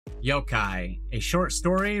Yōkai, a short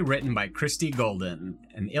story written by Christie Golden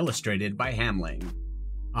and illustrated by Hamling.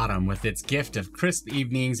 Autumn, with its gift of crisp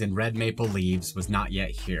evenings and red maple leaves, was not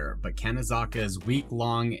yet here, but Kanezaka's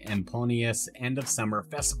week-long Emponious end-of-summer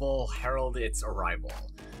festival heralded its arrival.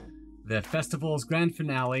 The festival's grand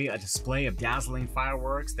finale, a display of dazzling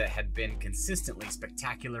fireworks that had been consistently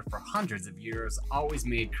spectacular for hundreds of years, always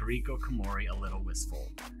made Kiriko Komori a little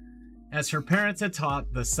wistful. As her parents had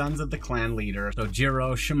taught the sons of the clan leader,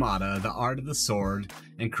 Sojiro Shimada, the art of the sword,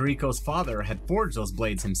 and Kiriko's father had forged those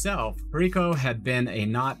blades himself, Kiriko had been a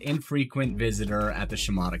not infrequent visitor at the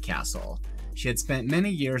Shimada castle. She had spent many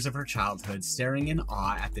years of her childhood staring in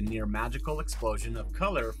awe at the near magical explosion of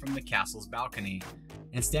color from the castle's balcony,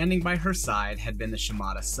 and standing by her side had been the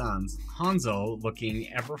Shimada sons, Hanzo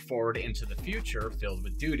looking ever forward into the future filled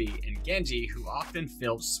with duty, and Genji who often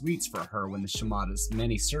filled sweets for her when the Shimada's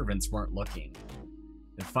many servants weren't looking.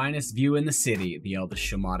 The finest view in the city, the eldest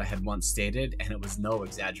Shimada had once stated, and it was no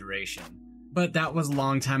exaggeration. But that was a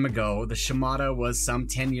long time ago. The Shimada was some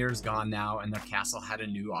 10 years gone now, and their castle had a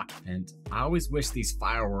new occupant. I always wish these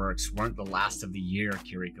fireworks weren't the last of the year,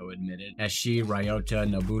 Kiriko admitted, as she, Ryōta,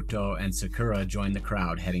 Nobuto, and Sakura joined the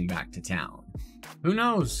crowd heading back to town. Who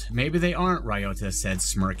knows? Maybe they aren't, Ryōta said,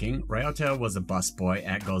 smirking. Ryōta was a busboy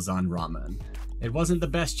at Gozan Ramen. It wasn't the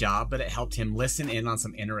best job, but it helped him listen in on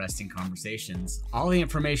some interesting conversations. All the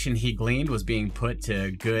information he gleaned was being put to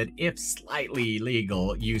good, if slightly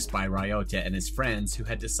illegal, use by Ryōta and his friends, who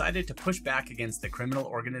had decided to push back against the criminal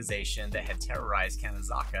organization that had terrorized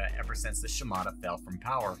Kanezaka ever since the Shimada fell from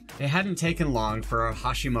power. It hadn't taken long for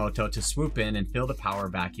Hashimoto to swoop in and fill the power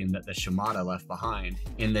vacuum that the Shimada left behind.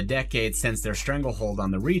 In the decades since their stranglehold on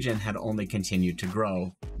the region had only continued to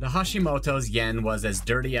grow. The Hashimoto's yen was as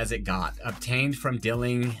dirty as it got, obtained from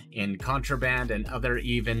dealing in contraband and other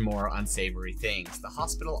even more unsavory things. The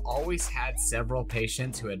hospital always had several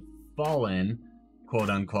patients who had fallen,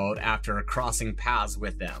 quote-unquote, after crossing paths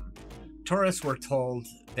with them. Tourists were told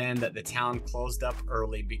then that the town closed up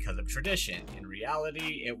early because of tradition. In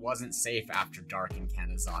reality, it wasn't safe after dark in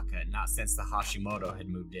Kanezaka, not since the Hashimoto had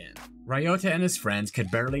moved in. Ryōta and his friends could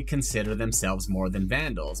barely consider themselves more than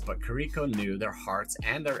vandals, but Kiriko knew their hearts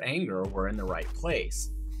and their anger were in the right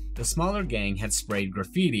place. The smaller gang had sprayed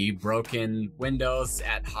graffiti, broken windows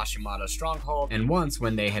at Hashimoto's stronghold, and once,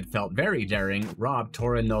 when they had felt very daring, robbed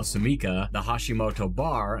Torin no Sumika, the Hashimoto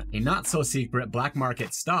bar, a not-so-secret black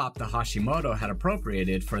market stop the Hashimoto had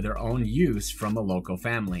appropriated for their own use from a local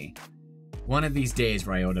family. One of these days,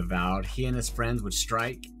 Ryōta vowed, he and his friends would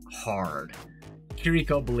strike hard.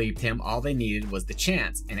 Kiriko believed him. All they needed was the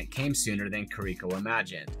chance, and it came sooner than Kiriko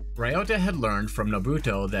imagined. Ryōta had learned from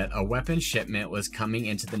Nobuto that a weapons shipment was coming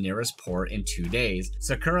into the nearest port in 2 days.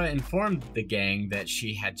 Sakura informed the gang that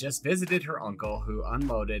she had just visited her uncle, who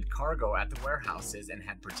unloaded cargo at the warehouses and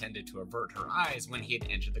had pretended to avert her eyes when he had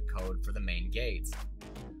entered the code for the main gates.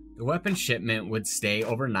 The weapons shipment would stay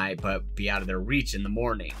overnight but be out of their reach in the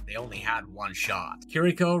morning. They only had one shot.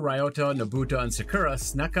 Kiriko, Ryōta, Nobuto, and Sakura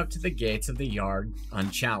snuck up to the gates of the yard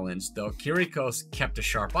unchallenged. Though Kiriko kept a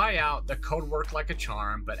sharp eye out, the code worked like a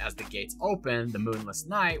charm, but as the gates opened, the moonless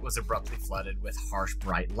night was abruptly flooded with harsh,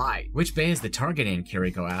 bright light. "Which bay is the target in?"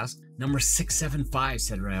 Kiriko asked. "Number 675,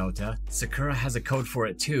 said Ryōta. "Sakura has a code for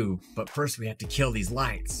it too, but first we have to kill these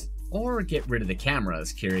lights." "Or get rid of the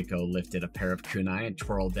cameras." Kiriko lifted a pair of kunai and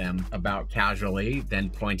twirled them about casually, then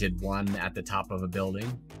pointed one at the top of a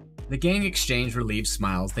building. The gang exchanged relieved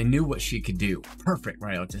smiles. They knew what she could do. "Perfect,"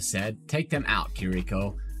 Ryōta said. "Take them out,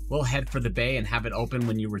 Kiriko. We'll head for the bay and have it open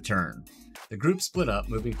when you return." The group split up,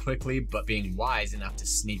 moving quickly but being wise enough to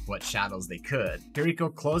sneak what shadows they could.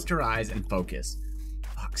 Kiriko closed her eyes and focused.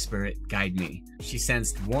 "Fox spirit, guide me." She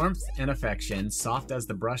sensed warmth and affection, soft as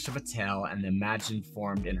the brush of a tail, and the imagined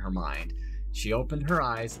formed in her mind. She opened her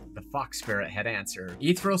eyes. The fox spirit had answered.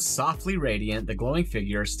 Ethros, softly radiant, the glowing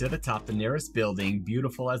figure stood atop the nearest building,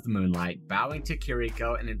 beautiful as the moonlight, bowing to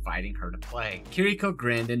Kiriko and inviting her to play. Kiriko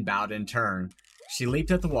grinned and bowed in turn. She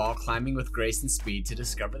leaped at the wall, climbing with grace and speed to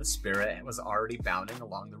discover the spirit was already bounding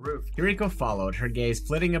along the roof. Kiriko followed, her gaze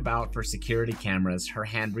flitting about for security cameras, her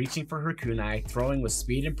hand reaching for her kunai, throwing with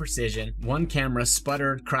speed and precision. One camera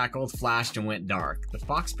sputtered, crackled, flashed, and went dark. The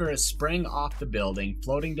fox spirit sprang off the building,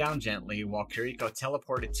 floating down gently, while Kiriko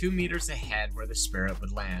teleported 2 meters ahead where the spirit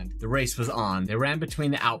would land. The race was on. They ran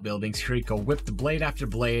between the outbuildings. Kiriko whipped blade after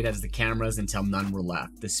blade as the cameras until none were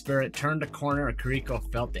left. The spirit turned a corner and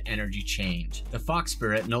Kiriko felt the energy change. The fox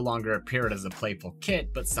spirit no longer appeared as a playful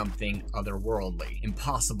kit, but something otherworldly,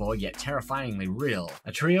 impossible yet terrifyingly real.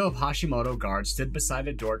 A trio of Hashimoto guards stood beside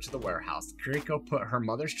a door to the warehouse. Kiriko put her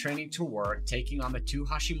mother's training to work, taking on the two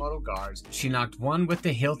Hashimoto guards. She knocked one with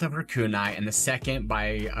the hilt of her kunai and the second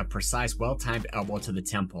by a precise, well-timed elbow to the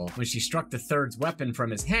temple. When she struck the third's weapon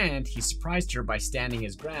from his hand, he surprised her by standing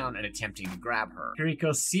his ground and attempting to grab her.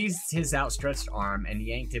 Kiriko seized his outstretched arm and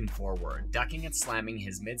yanked him forward, ducking and slamming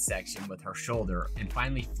his midsection with her shoulder and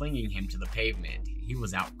finally flinging him to the pavement. He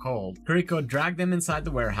was out cold. Kiriko dragged them inside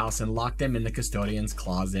the warehouse and locked them in the custodian's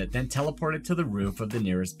closet, then teleported to the roof of the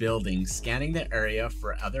nearest building, scanning the area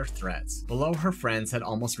for other threats. Below, her friends had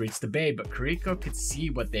almost reached the bay, but Kiriko could see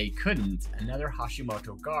what they couldn't. Another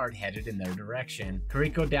Hashimoto guard headed in their direction.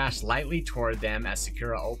 Kiriko dashed lightly toward them as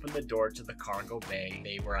Sakura opened the door to the cargo bay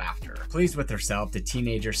they were after. Pleased with herself, the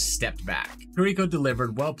teenager stepped back. Kiriko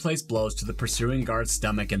delivered well-placed blows to the pursuing guard's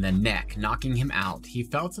stomach and the neck, knocking him out. He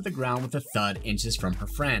fell to the ground with a thud inches from her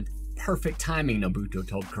friend. Perfect timing, Nobuto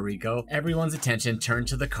told Kiriko. Everyone's attention turned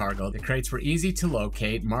to the cargo. The crates were easy to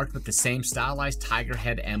locate, marked with the same stylized tiger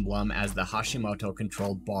head emblem as the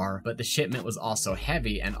Hashimoto-controlled bar, but the shipment was also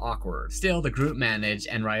heavy and awkward. Still, the group managed,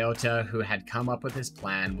 and Ryōta, who had come up with his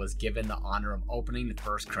plan, was given the honor of opening the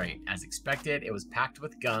first crate. As expected, it was packed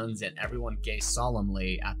with guns, and everyone gazed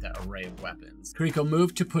solemnly at the array of weapons. Kiriko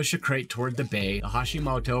moved to push a crate toward the bay. The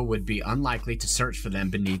Hashimoto would be unlikely to search for them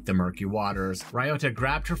beneath the murky waters. Ryōta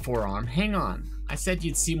grabbed her forearm. Hang on, I said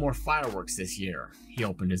you'd see more fireworks this year. He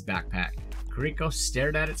opened his backpack. Kiriko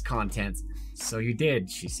stared at its contents. So you did,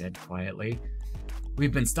 she said quietly.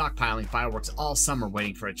 We've been stockpiling fireworks all summer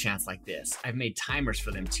waiting for a chance like this. I've made timers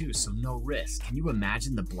for them too, so no risk. Can you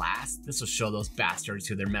imagine the blast? This will show those bastards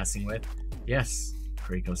who they're messing with. Yes,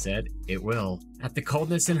 Kiriko said. It will. At the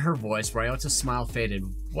coldness in her voice, Ryōta's smile faded.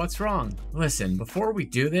 What's wrong? Listen, before we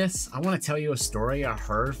do this, I want to tell you a story I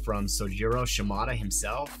heard from Sojiro Shimada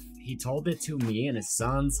himself. He told it to me and his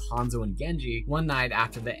sons, Hanzo and Genji, one night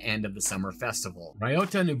after the end of the summer festival.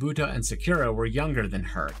 Ryōta, Nobuto, and Sakura were younger than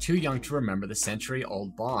her, too young to remember the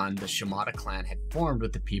century-old bond the Shimada clan had formed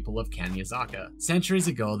with the people of Kanyazaka. Centuries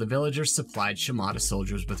ago, the villagers supplied Shimada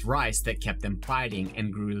soldiers with rice that kept them fighting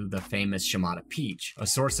and grew the famous Shimada peach, a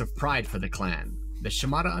source of pride for the clan. The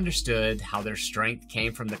Shimada understood how their strength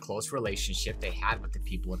came from the close relationship they had with the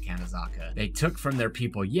people of Kanazaka. They took from their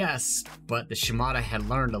people, yes, but the Shimada had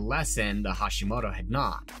learned a lesson the Hashimoto had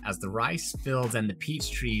not. As the rice fields and the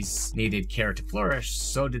peach trees needed care to flourish,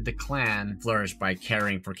 so did the clan flourish by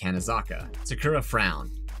caring for Kanazaka. Sakura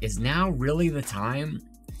frowned. Is now really the time?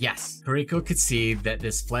 Yes. Kiriko could see that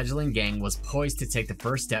this fledgling gang was poised to take the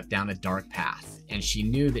first step down a dark path, and she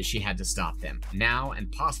knew that she had to stop them, now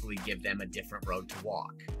and possibly give them a different road to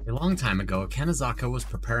walk. A long time ago, Kanazaka was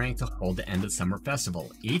preparing to hold the end of summer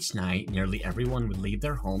festival. Each night, nearly everyone would leave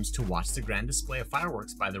their homes to watch the grand display of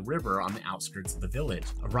fireworks by the river on the outskirts of the village.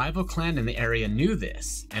 A rival clan in the area knew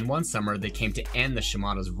this, and one summer they came to end the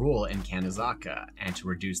Shimada's rule in Kanazaka and to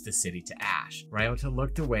reduce the city to ash. Ryōta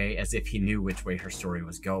looked away as if he knew which way her story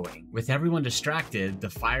was going. With everyone distracted, the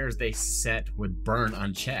fires they set would burn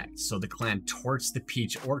unchecked, so the clan torched the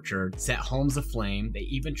peach orchard, set homes aflame. They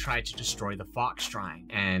even tried to destroy the fox shrine,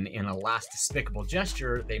 and in a last despicable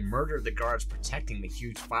gesture, they murdered the guards protecting the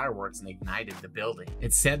huge fireworks and ignited the building.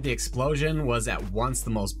 It's said the explosion was at once the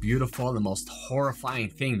most beautiful and the most horrifying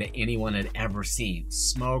thing that anyone had ever seen.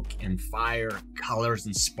 Smoke and fire, colors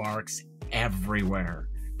and sparks everywhere.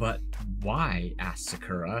 But why? Asked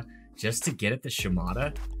Sakura. Just to get at the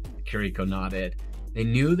Shimada? Kiriko nodded. They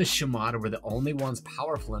knew the Shimada were the only ones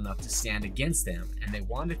powerful enough to stand against them, and they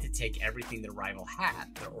wanted to take everything their rival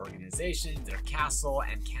had, their organization, their castle,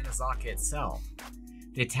 and Kanazaka itself.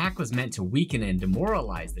 The attack was meant to weaken and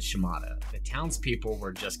demoralize the Shimada. The townspeople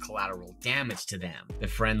were just collateral damage to them. The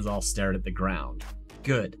friends all stared at the ground.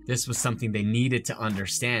 Good. This was something they needed to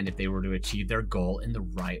understand if they were to achieve their goal in the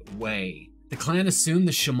right way. The clan assumed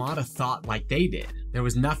the Shimada thought like they did. There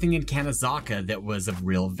was nothing in Kanazaka that was of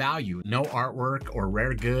real value. No artwork or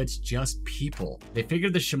rare goods, just people. They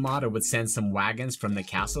figured the Shimada would send some wagons from the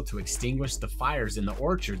castle to extinguish the fires in the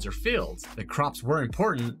orchards or fields. The crops were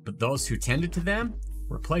important, but those who tended to them?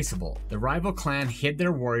 Replaceable. The rival clan hid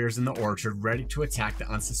their warriors in the orchard ready to attack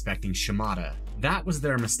the unsuspecting Shimada. That was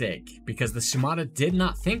their mistake, because the Shimada did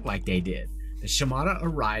not think like they did. The Shimada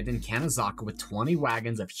arrived in Kanazaka with 20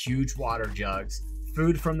 wagons of huge water jugs,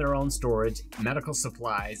 food from their own storage, medical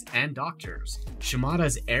supplies, and doctors.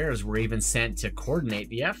 Shimada's heirs were even sent to coordinate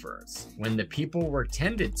the efforts. When the people were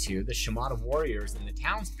tended to, the Shimada warriors and the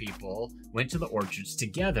townspeople went to the orchards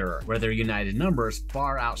together, where their united numbers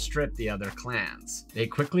far outstripped the other clans. They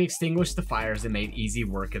quickly extinguished the fires and made easy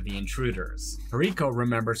work of the intruders. Kiriko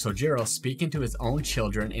remembered Sojiro speaking to his own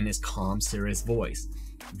children in his calm, serious voice.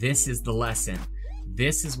 This is the lesson.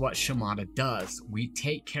 This is what Shimada does. We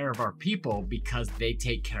take care of our people because they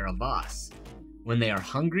take care of us. When they are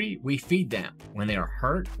hungry, we feed them. When they are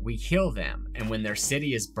hurt, we heal them. And when their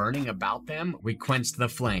city is burning about them, we quench the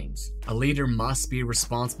flames. A leader must be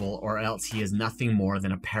responsible or else he is nothing more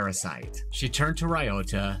than a parasite. She turned to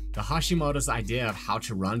Ryōta. The Hashimoto's idea of how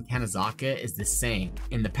to run Kanezaka is the same.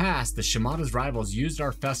 In the past, the Shimada's rivals used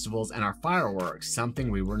our festivals and our fireworks, something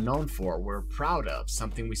we were known for, we're proud of,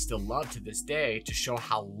 something we still love to this day, to show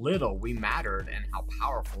how little we mattered and how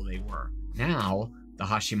powerful they were. Now, the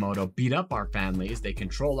Hashimoto beat up our families, they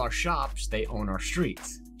control our shops, they own our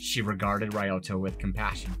streets. She regarded Ryōta with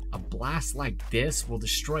compassion. A blast like this will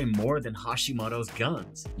destroy more than Hashimoto's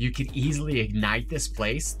guns. You could easily ignite this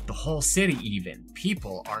place, the whole city even.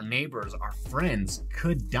 People, our neighbors, our friends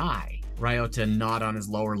could die. Ryōta gnawed on his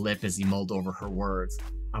lower lip as he mulled over her words.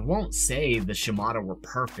 I won't say the Shimada were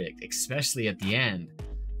perfect, especially at the end.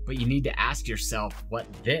 But you need to ask yourself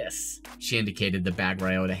what this, she indicated the bag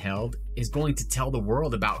Ryōta held, is going to tell the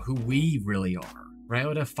world about who we really are.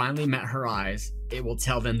 Ryōta finally met her eyes. It will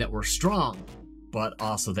tell them that we're strong, but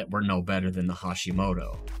also that we're no better than the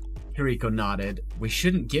Hashimoto. Kiriko nodded. We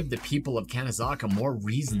shouldn't give the people of Kanezaka more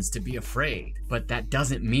reasons to be afraid, but that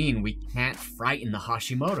doesn't mean we can't frighten the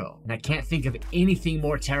Hashimoto. And I can't think of anything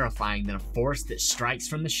more terrifying than a force that strikes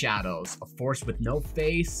from the shadows, a force with no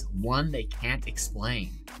face, one they can't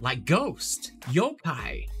explain. Like Ghost,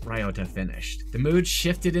 Yōkai, Ryōta finished. The mood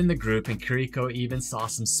shifted in the group and Kiriko even saw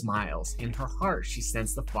some smiles. In her heart, she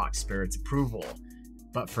sensed the fox spirit's approval.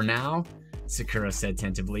 But for now, Sakura said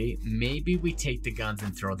tentatively, maybe we take the guns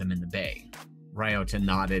and throw them in the bay. Ryōta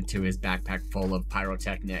nodded to his backpack full of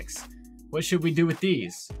pyrotechnics. What should we do with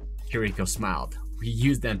these? Kiriko smiled. We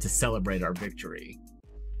use them to celebrate our victory.